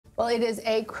Well, it is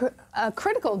a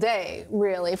critical day,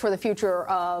 really, for the future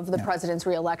of the president's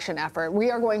reelection effort.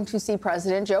 We are going to see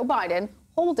President Joe Biden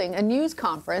holding a news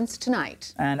conference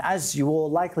tonight. And as you all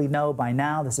likely know by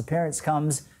now, this appearance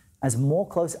comes as more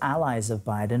close allies of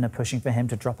Biden are pushing for him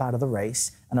to drop out of the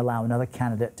race and allow another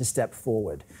candidate to step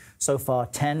forward. So far,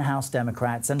 10 House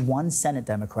Democrats and 1 Senate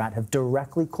Democrat have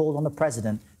directly called on the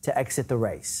president to exit the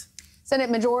race. Senate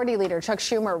Majority Leader Chuck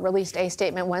Schumer released a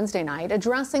statement Wednesday night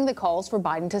addressing the calls for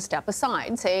Biden to step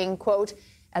aside, saying, quote,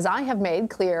 "As I have made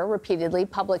clear repeatedly,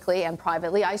 publicly and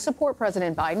privately, I support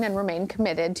President Biden and remain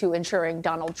committed to ensuring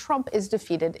Donald Trump is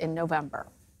defeated in November."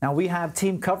 Now, we have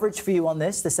team coverage for you on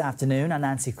this afternoon. And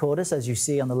Nancy Cordes, as you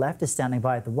see on the left, is standing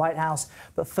by at the White House.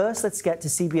 But first, let's get to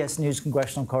CBS News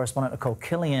congressional correspondent Nikole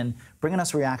Killion, bringing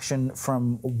us reaction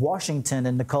from Washington.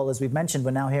 And Nikole, as we've mentioned,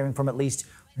 we're now hearing from at least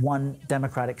 1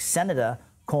 Democratic senator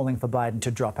calling for Biden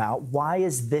to drop out. Why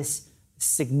is this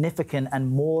significant and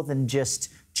more than just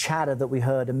chatter that we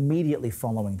heard immediately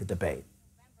following the debate?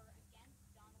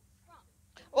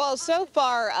 Well, so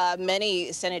far,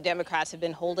 many Senate Democrats have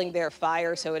been holding their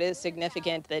fire, so it is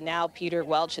significant that now Peter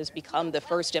Welch has become the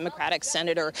first Democratic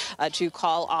senator to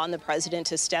call on the president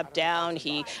to step down.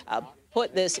 He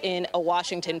put this in a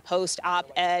Washington Post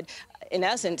op-ed, in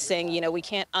essence saying, you know, we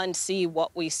can't unsee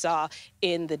what we saw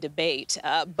in the debate.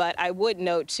 But I would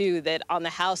note, too, that on the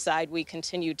House side, we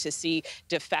continue to see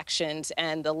defections,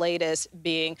 and the latest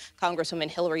being Congresswoman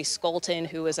Hillary Scholten,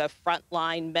 who is a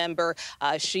frontline member.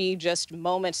 She just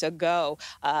moments ago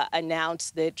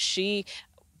announced that she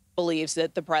believes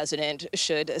that the president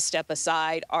should step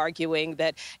aside, arguing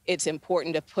that it's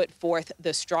important to put forth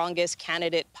the strongest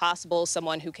candidate possible,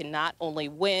 someone who can not only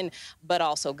win, but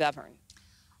also govern.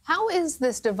 How is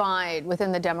this divide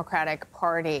within the Democratic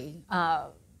Party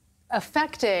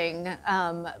affecting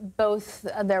both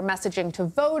their messaging to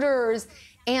voters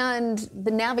and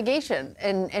the navigation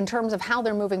in terms of how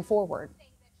they're moving forward?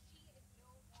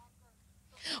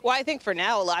 Well, I think for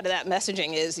now, a lot of that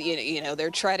messaging is, you know, they're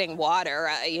treading water.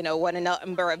 What a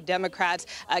number of Democrats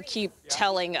keep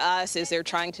telling us is they're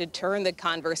trying to turn the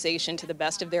conversation to the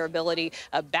best of their ability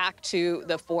back to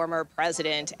the former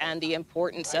president and the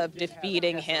importance of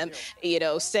defeating him,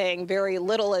 saying very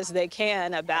little as they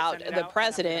can about the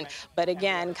president, but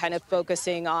again, kind of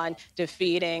focusing on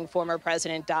defeating former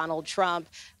President Donald Trump,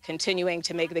 continuing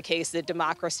to make the case that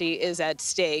democracy is at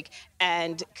stake,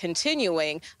 and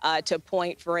continuing to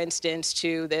point, for instance,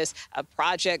 to this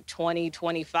Project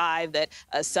 2025 that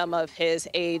some of his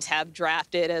aides have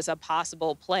drafted as a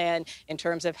possible plan in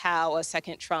terms of how a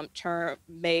second Trump term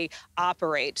may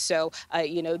operate. So,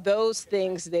 those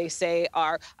things they say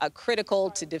are critical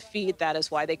to defeat. That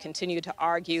is why they continue to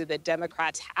argue that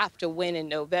Democrats have to win in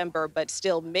November, but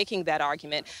still making that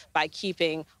argument by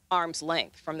keeping arm's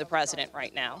length from the president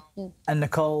right now. And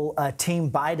Nikole,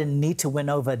 Team Biden need to win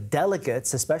over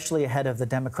delegates, especially ahead of the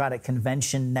Democratic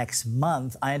convention next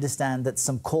month. I understand that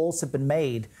some calls have been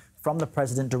made from the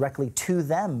president directly to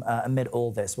them amid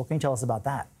all this. What can you tell us about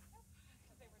that?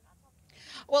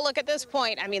 Well, look, at this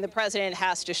point, I mean, the president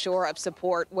has to shore up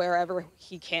support wherever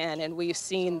he can, and we've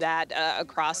seen that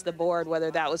across the board,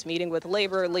 whether that was meeting with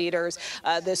labor leaders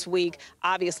this week,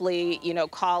 obviously,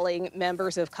 calling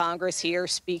members of Congress here,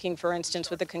 speaking, for instance,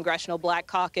 with the Congressional Black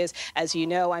Caucus. As you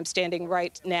know, I'm standing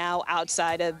right now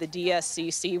outside of the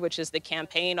DSCC, which is the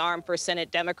campaign arm for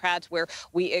Senate Democrats, where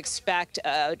we expect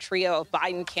a trio of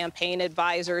Biden campaign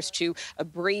advisors to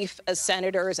brief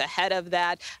senators ahead of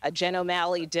that. Jen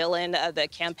O'Malley Dillon, the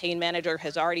campaign manager,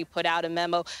 has already put out a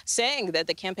memo saying that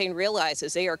the campaign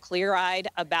realizes they are clear-eyed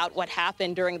about what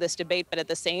happened during this debate, but at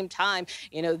the same time,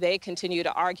 they continue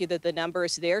to argue that the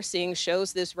numbers they're seeing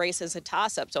shows this race as a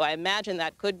toss-up. So I imagine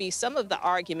that could be some of the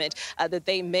argument that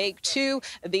they make to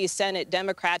these Senate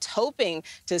Democrats, hoping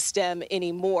to stem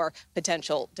any more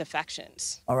potential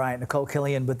defections. All right, Nikole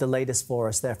Killion with the latest for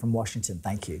us there from Washington.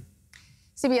 Thank you.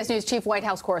 CBS News Chief White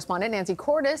House correspondent Nancy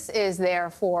Cordes is there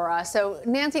for us. So,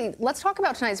 Nancy, let's talk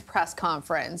about tonight's press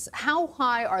conference. How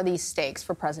high are these stakes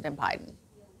for President Biden?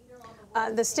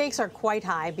 The stakes are quite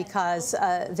high because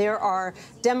there are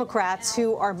Democrats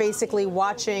who are basically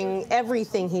watching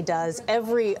everything he does,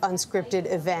 every unscripted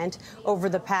event over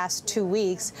the past 2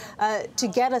 weeks, to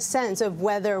get a sense of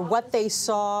whether what they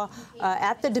saw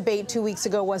at the debate 2 weeks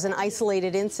ago was an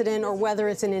isolated incident or whether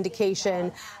it's an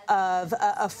indication of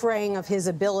a fraying of his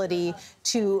ability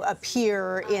to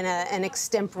appear in an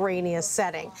extemporaneous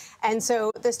setting. And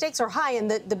so the stakes are high, and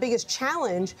the biggest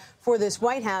challenge for this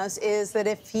White House is that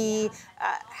if he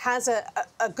has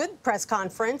a good press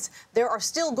conference, there are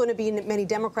still going to be many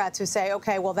Democrats who say,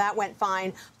 OK, well, that went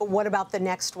fine, but what about the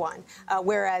next one?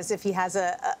 Whereas if he has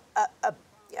a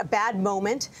a bad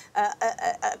moment,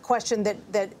 a question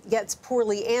that gets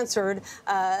poorly answered.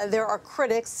 There are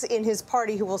critics in his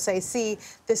party who will say, see,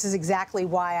 this is exactly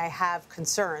why I have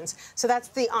concerns. So that's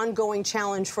the ongoing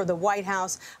challenge for the White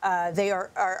House. They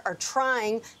are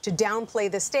trying to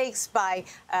downplay the stakes by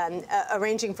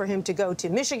arranging for him to go to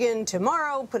Michigan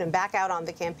tomorrow, put him back out on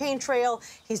the campaign trail.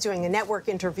 He's doing a network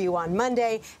interview on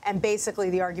Monday, and basically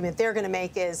the argument they're going to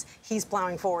make is he's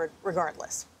plowing forward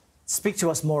regardless. Speak to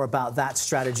us more about that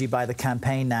strategy by the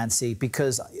campaign, Nancy,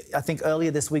 because I think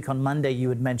earlier this week on Monday you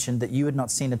had mentioned that you had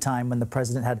not seen a time when the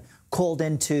president had called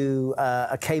into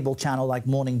a cable channel like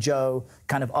Morning Joe,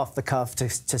 kind of off the cuff, to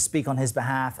speak on his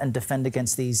behalf and defend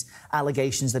against these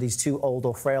allegations that he's too old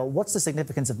or frail. What's the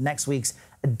significance of next week's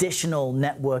additional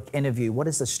network interview? What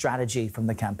is the strategy from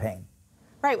the campaign?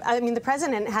 Right. I mean, the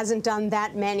president hasn't done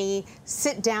that many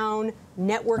sit-down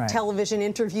network television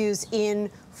interviews in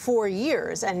 4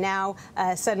 years. And now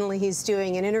suddenly he's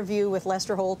doing an interview with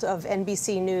Lester Holt of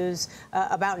NBC News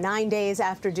about 9 days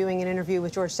after doing an interview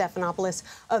with George Stephanopoulos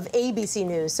of ABC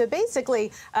News. So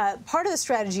basically, part of the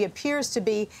strategy appears to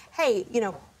be, hey, you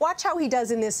know, watch how he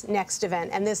does in this next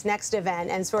event and this next event,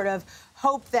 and sort of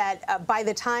hope that by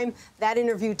the time that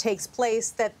interview takes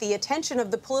place, that the attention of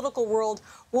the political world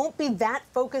won't be that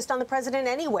focused on the president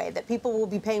anyway, that people will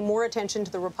be paying more attention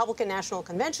to the Republican National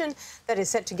Convention that is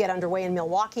set to get underway in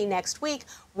Milwaukee next week,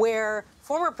 where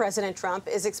former President Trump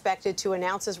is expected to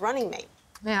announce his running mate.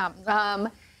 Yeah.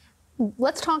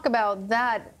 Let's talk about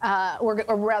that, or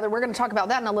rather, we're going to talk about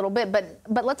that in a little bit, but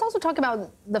let's also talk about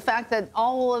the fact that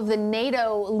all of the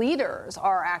NATO leaders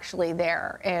are actually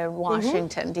there in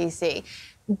Washington, D.C.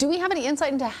 Do we have any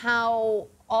insight into how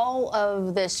all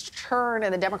of this churn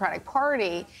in the Democratic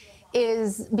Party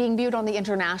is being viewed on the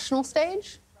international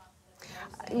stage?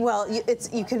 Well,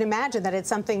 you can imagine that it's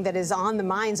something that is on the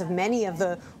minds of many of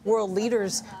the world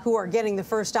leaders who are getting the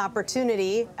first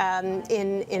opportunity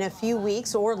in a few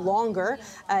weeks or longer,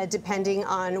 depending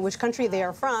on which country they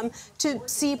are from, to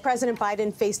see President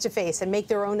Biden face to face and make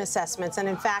their own assessments. And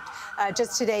in fact,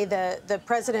 just today, the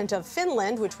president of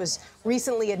Finland, which was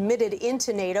recently admitted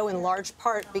into NATO in large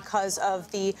part because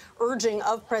of the urging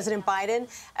of President Biden,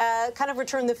 kind of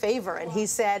returned the favor. And he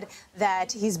said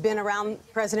that he's been around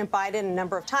President Biden a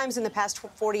number of times in the past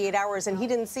 48 hours, and he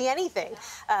didn't see anything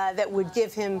that would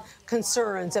give him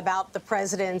concerns about the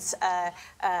president's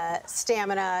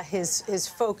stamina, his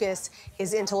focus,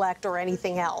 his intellect, or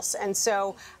anything else. And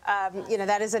so, you know,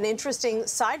 that is an interesting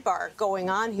sidebar going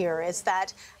on here, is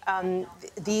that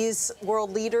these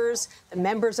world leaders, the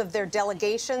members of their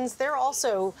delegations, they're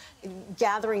also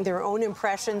gathering their own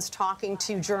impressions, talking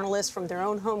to journalists from their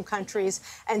own home countries.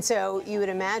 And so you would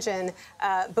imagine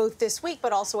both this week,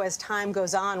 but also as time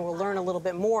goes on, we'll learn a little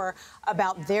bit more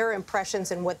about their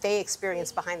impressions and what they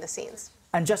experience behind the scenes.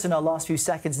 And just in our last few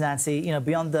seconds, Nancy, you know,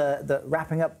 beyond the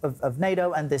wrapping up of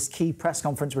NATO and this key press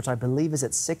conference, which I believe is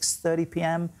at 6:30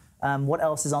 p.m., what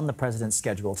else is on the president's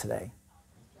schedule today?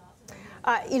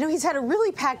 You know, he's had a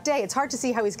really packed day. It's hard to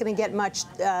see how he's going to get much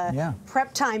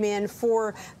prep time in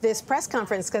for this press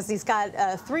conference, because he's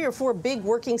got 3 or 4 big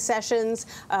working sessions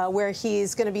where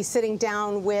he's going to be sitting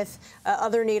down with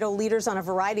other NATO leaders on a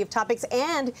variety of topics,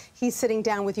 and he's sitting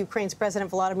down with Ukraine's President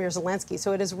Volodymyr Zelensky.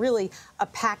 So it is really a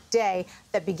packed day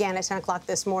that began at 10 o'clock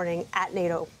this morning at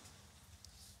NATO.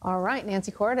 All right,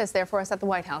 Nancy Cordes there for us at the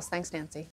White House. Thanks, Nancy.